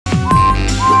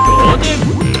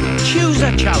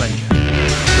a challenger.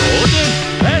 Gordon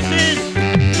versus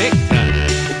Victor.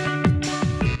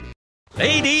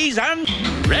 Ladies and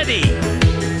ready.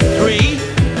 3,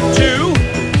 2,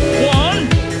 1,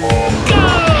 go!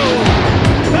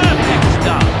 Perfect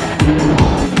start.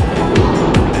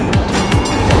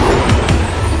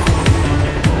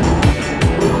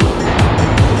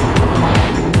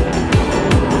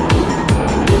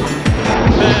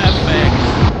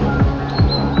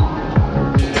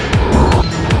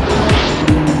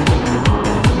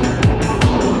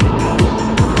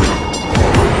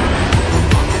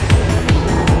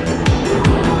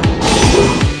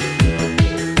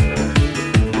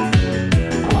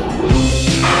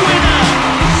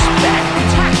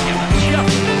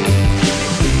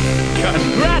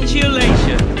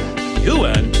 You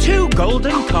earn 2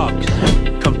 golden cogs.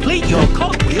 Complete your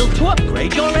cogwheel to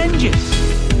upgrade your engines.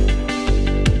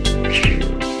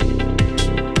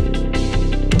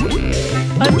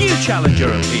 A new challenger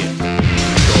appears.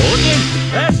 Gordon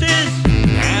versus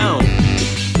now.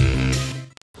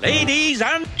 Ladies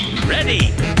and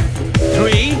ready.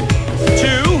 3,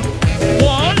 2,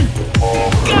 1,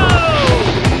 go!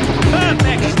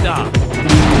 Perfect start.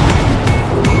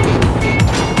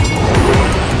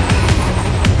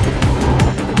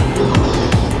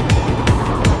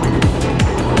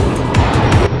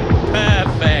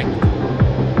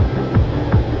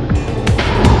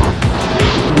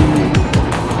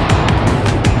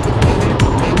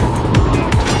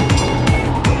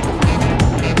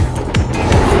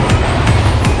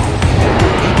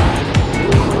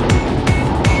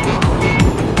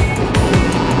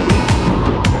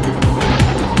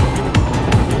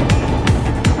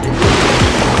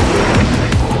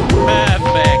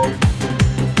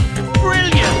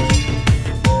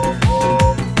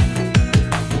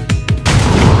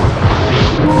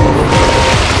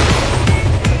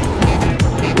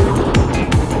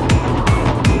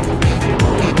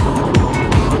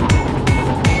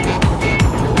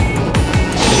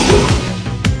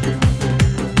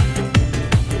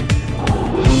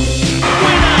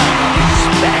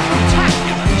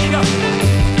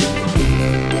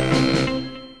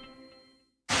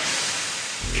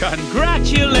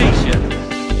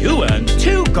 Congratulations! You earned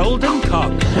 2 golden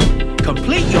cogs.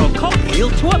 Complete your cogwheel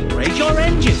to upgrade your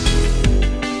engine.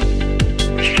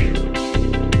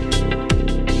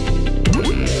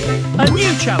 A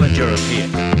new challenger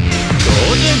appears.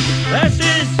 Gordon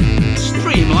versus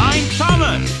Streamline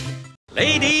Thomas.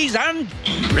 Ladies and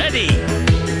ready.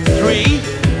 3,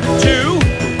 2,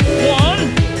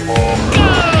 1,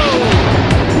 go!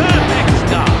 Perfect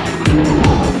start.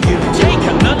 You've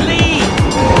taken the lead.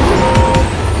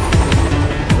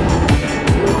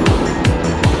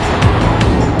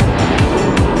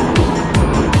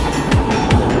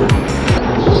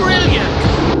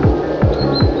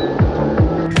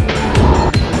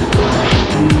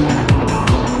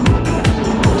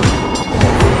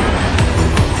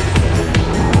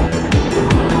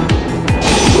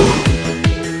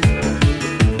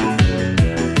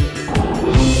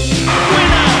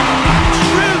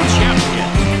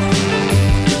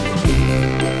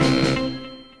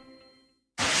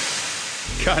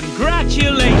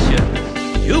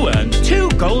 Congratulations! You earned 2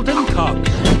 golden cogs.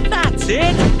 That's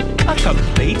it! A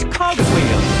complete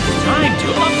cogwheel. Time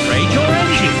to upgrade your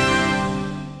engine.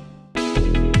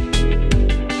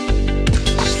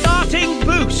 Starting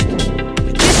boost.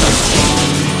 With this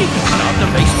upgrade, you can start the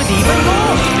race with even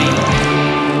more speed.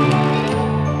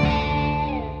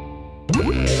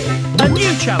 A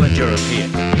new challenger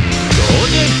appears.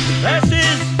 Gordon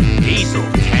versus Diesel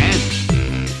 10.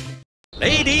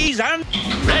 Ladies and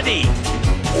ready.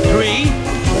 3,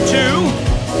 2,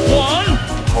 1,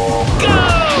 go!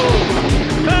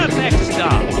 Perfect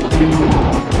start.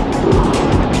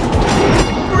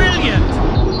 Brilliant.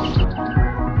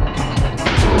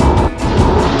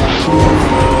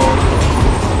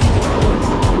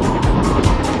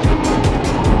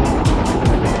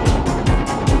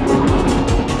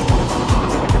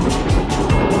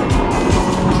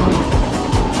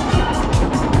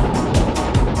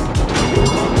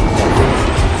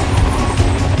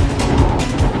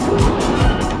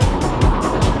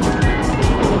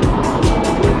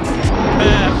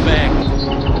 Perfect.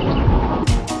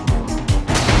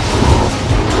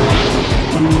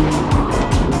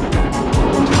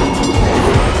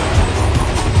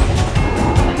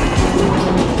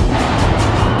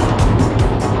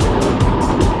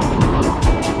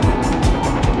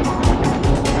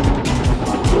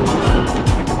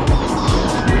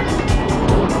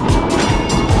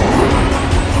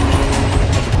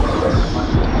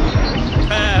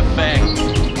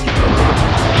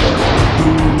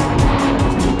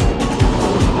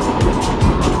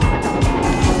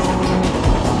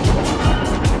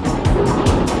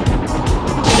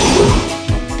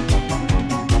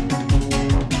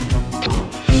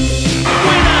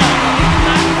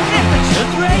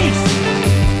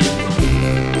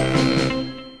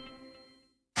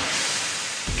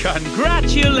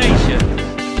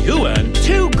 Congratulations! You earned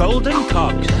 2 golden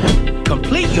cogs.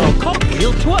 Complete your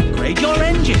cogwheel to upgrade your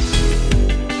engine.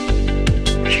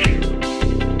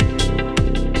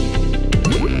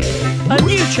 A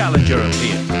new challenger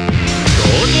appears.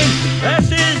 Gordon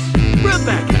versus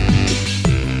Rebecca.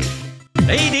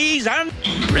 Ladies and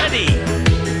ready.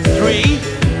 3,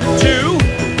 2,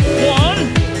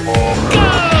 1, go!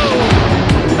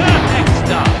 Perfect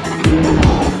start.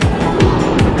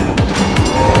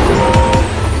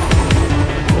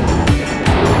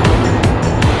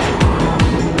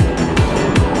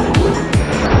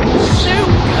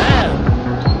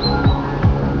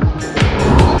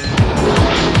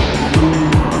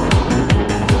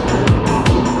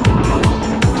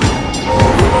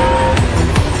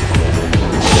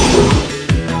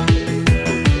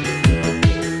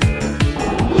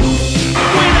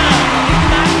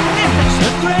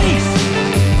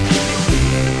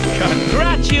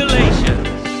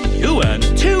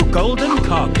 Golden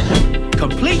cogs.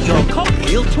 Complete your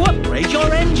cogwheel to upgrade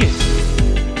your engine.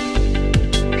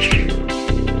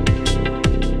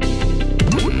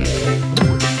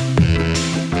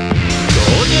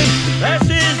 Gordon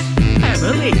versus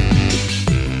Emily.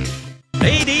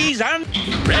 Ladies and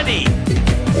ready.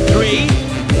 3,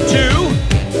 2,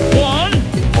 1,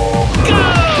 go!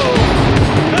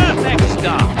 Perfect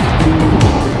start.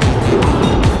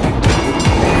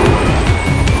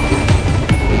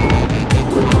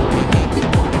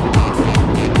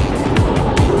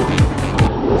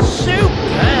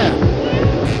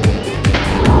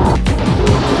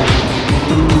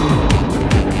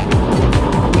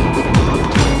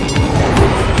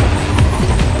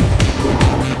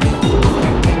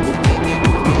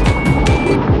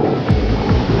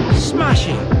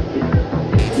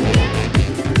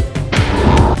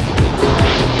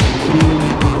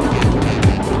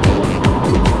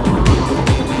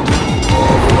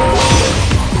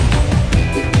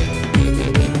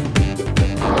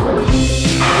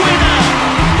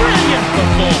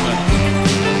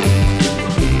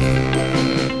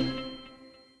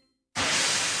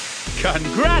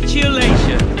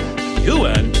 Congratulations! You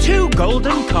earned 2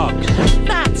 golden cogs.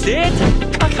 That's it!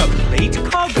 A complete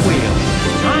cogwheel.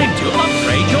 Time to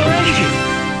upgrade your engine.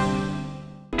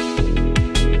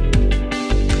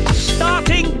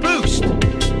 Starting boost.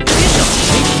 This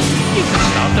upgrade, you can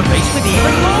start the race with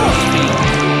even more speed.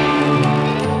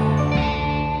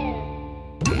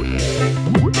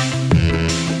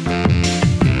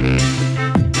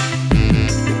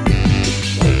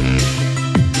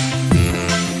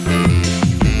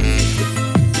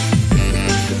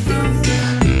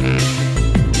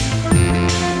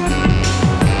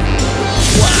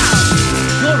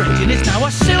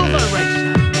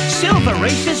 Silver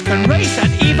racers can race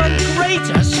at even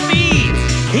greater speeds.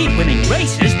 Keep winning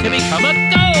races to become a